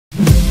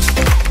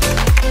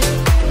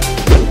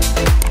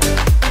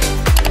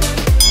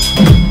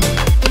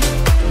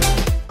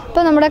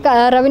നമ്മുടെ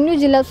റവന്യൂ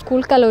ജില്ലാ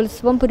സ്കൂൾ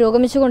കലോത്സവം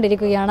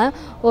പുരോഗമിച്ചുകൊണ്ടിരിക്കുകയാണ്.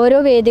 ഓരോ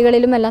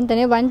വേദികളിലുമെല്ലാം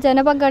തന്നെ വൻ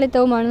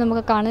ജനപങ്കാളിത്തവുമാണ്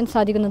നമുക്ക് കാണാൻ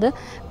സാധിക്കുന്നത്.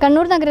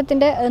 കണ്ണൂർ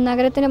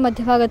നഗരത്തിൻ്റെ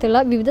മധ്യഭാഗത്തുള്ള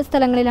വിവിധ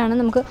സ്ഥലങ്ങളിലാണ്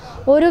നമുക്ക്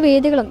ഓരോ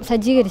വേദികളും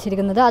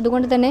സജ്ജീകരിച്ചിരിക്കുന്നത്.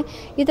 അതുകൊണ്ട് തന്നെ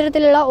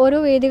ഇത്തരത്തിലുള്ള ഓരോ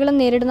വേദികളും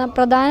നേരിടുന്ന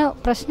പ്രധാന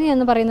പ്രശ്നം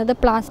എന്ന് പറയുന്നത്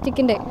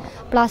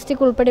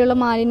പ്ലാസ്റ്റിക് ഉൾപ്പെടെയുള്ള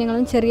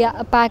മാലിന്യങ്ങളും ചെറിയ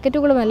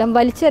പാക്കറ്റുകളുമെല്ലാം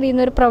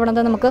വലിച്ചെറിയുന്ന ഒരു പ്രവണത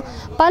നമുക്ക്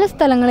പല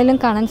സ്ഥലങ്ങളിലും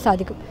കാണാൻ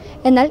സാധിക്കും.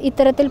 എന്നാൽ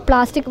ഇത്തരത്തിൽ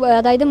പ്ലാസ്റ്റിക്,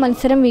 അതായത്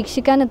മത്സരം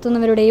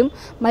വീക്ഷിക്കാനെത്തുന്നവരുടെയും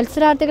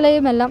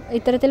മത്സരാർത്ഥികളെയും എല്ലാം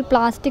ഇത്തരത്തിൽ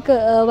പ്ലാസ്റ്റിക്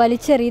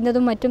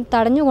വലിച്ചെറിയുന്നതും മറ്റും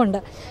തടഞ്ഞുകൊണ്ട്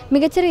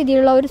മികച്ച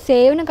രീതിയിലുള്ള ഒരു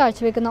സേവനം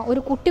കാഴ്ചവെക്കുന്ന ഒരു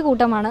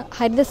കുട്ടിക്കൂട്ടമാണ്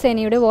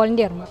ഹരിതസേനയുടെ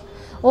വോളണ്ടിയർമാർ.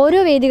 ഓരോ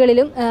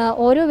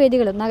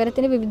വേദികളും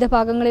നഗരത്തിൻ്റെ വിവിധ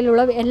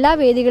ഭാഗങ്ങളിലുള്ള എല്ലാ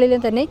വേദികളിലും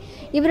തന്നെ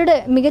ഇവരുടെ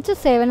മികച്ച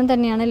സേവനം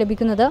തന്നെയാണ്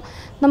ലഭിക്കുന്നത്.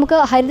 നമുക്ക്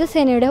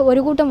ഹരിതസേനയുടെ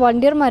ഒരു കൂട്ടം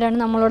വോളണ്ടിയർമാരാണ്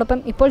നമ്മളോടൊപ്പം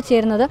ഇപ്പോൾ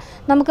ചേരുന്നത്.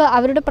 നമുക്ക്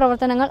അവരുടെ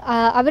പ്രവർത്തനങ്ങൾ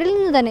അവരിൽ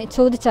നിന്ന് തന്നെ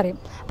ചോദിച്ചറിയും.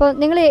 അപ്പോൾ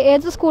നിങ്ങൾ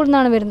ഏത് സ്കൂളിൽ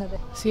നിന്നാണ് വരുന്നത്?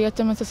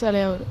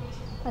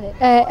 അതെ,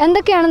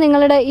 എന്തൊക്കെയാണ്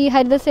നിങ്ങളുടെ ഈ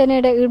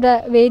ഹരിതസേനയുടെ ഇവിടെ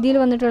വേദിയിൽ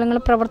വന്നിട്ടുള്ള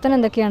നിങ്ങളുടെ പ്രവർത്തനം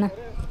എന്തൊക്കെയാണ്?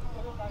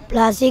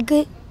 പ്ലാസ്റ്റിക്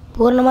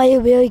പൂർണ്ണമായി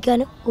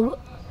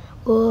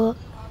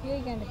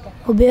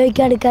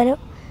ഉപയോഗിക്കാതിരിക്കാനും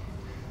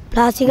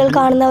പ്ലാസ്റ്റിക്കുകൾ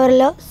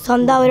കാണുന്നവരെല്ലാം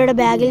സ്വന്തം അവരുടെ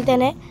ബാഗിൽ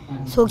തന്നെ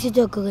സൂക്ഷിച്ച്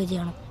വെക്കുക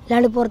ചെയ്യണം.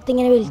 അല്ലാണ്ട്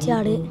പുറത്തിങ്ങനെ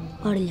വലിച്ചാട്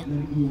പാടില്ല.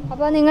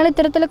 അപ്പോൾ നിങ്ങൾ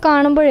ഇത്തരത്തിൽ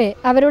കാണുമ്പോഴേ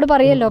അവരോട്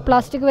പറയുമല്ലോ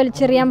പ്ലാസ്റ്റിക്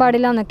വലിച്ചെറിയാൻ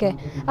പാടില്ല എന്നൊക്കെ.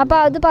 അപ്പോൾ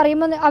അത്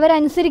പറയുമ്പോൾ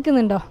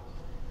അവരനുസരിക്കുന്നുണ്ടോ?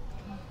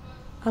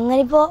 അങ്ങനെ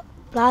ഇപ്പോൾ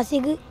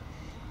പ്ലാസ്റ്റിക്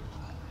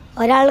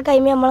ഒരാൾ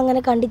കൈമേ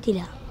നമ്മളങ്ങനെ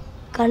കണ്ടിട്ടില്ല.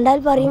 കണ്ടാൽ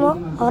പറയുമ്പോൾ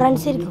അവർ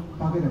അനുസരിക്കും.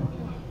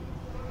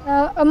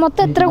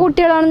 മൊത്തം എത്ര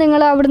കുട്ടികളാണ്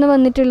നിങ്ങൾ അവിടുന്ന്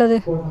വന്നിട്ടുള്ളത്?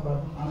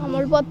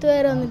 നമ്മൾ 10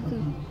 പേര് വന്നിട്ടുണ്ട്.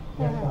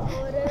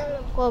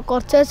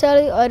 കുറച്ച് വെച്ചാൽ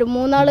ഒരു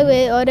 3 ആൾ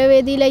ഓരോ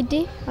വേദിയിലായിട്ട്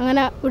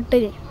അങ്ങനെ വിട്ട്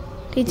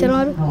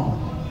ടീച്ചർമാർ.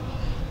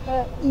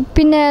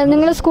 പിന്നെ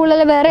നിങ്ങൾ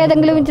സ്കൂളിൽ വേറെ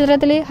ഏതെങ്കിലും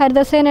ചിത്രത്തിൽ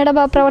ഹരിതസേനയുടെ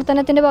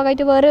പ്രവർത്തനത്തിൻ്റെ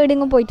ഭാഗമായിട്ട് വേറെ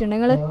എവിടെയെങ്കിലും പോയിട്ടുണ്ടോ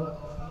നിങ്ങൾ?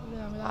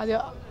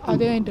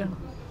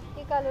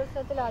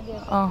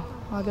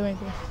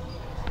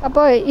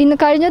 അപ്പോൾ ഇന്ന്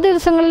കഴിഞ്ഞ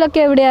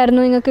ദിവസങ്ങളിലൊക്കെ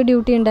എവിടെയായിരുന്നു നിങ്ങൾക്ക്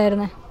ഡ്യൂട്ടി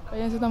ഉണ്ടായിരുന്നത്?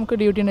 നമുക്ക്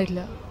ഡ്യൂട്ടി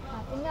ഉണ്ടായിട്ടില്ല.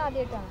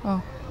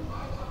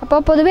 അപ്പോൾ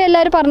പൊതുവെ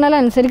എല്ലാവരും പറഞ്ഞാൽ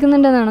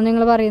അനുസരിക്കുന്നുണ്ടെന്നാണോ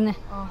നിങ്ങൾ പറയുന്നത്?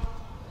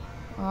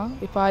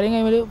 ഇപ്പം ആരെയും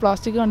കൈമിൽ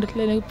പ്ലാസ്റ്റിക്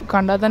കണ്ടിട്ടില്ല,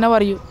 കണ്ടാൽ തന്നെ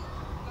പറയൂ.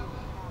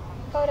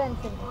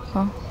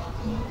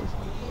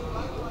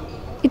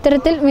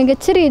 ഇത്തരത്തിൽ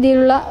മികച്ച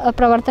രീതിയിലുള്ള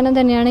പ്രവർത്തനം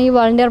തന്നെയാണ് ഈ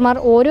വോളണ്ടിയർമാർ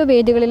ഓരോ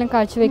വേദികളിലും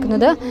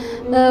കാഴ്ചവെക്കുന്നത്.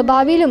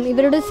 ഭാവിയിലും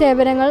ഇവരുടെ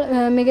സേവനങ്ങൾ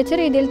മികച്ച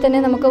രീതിയിൽ തന്നെ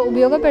നമുക്ക്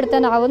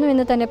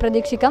ഉപയോഗപ്പെടുത്താനാവുന്നുവെന്ന് തന്നെ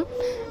പ്രതീക്ഷിക്കാം.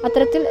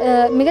 അത്തരത്തിൽ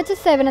മികച്ച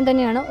സേവനം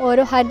തന്നെയാണ്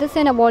ഓരോ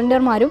ഹരിതസേന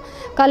വോളണ്ടിയർമാരും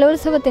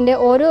കലോത്സവത്തിൻ്റെ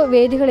ഓരോ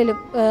വേദികളിലും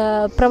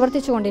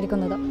പ്രവർത്തിച്ചു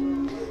കൊണ്ടിരിക്കുന്നത്.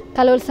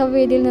 കലോത്സവ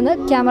വേദിയിൽ നിന്ന്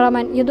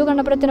ക്യാമറാമാൻ യദു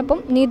കണ്ണപുരത്തിനൊപ്പം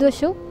നീതു.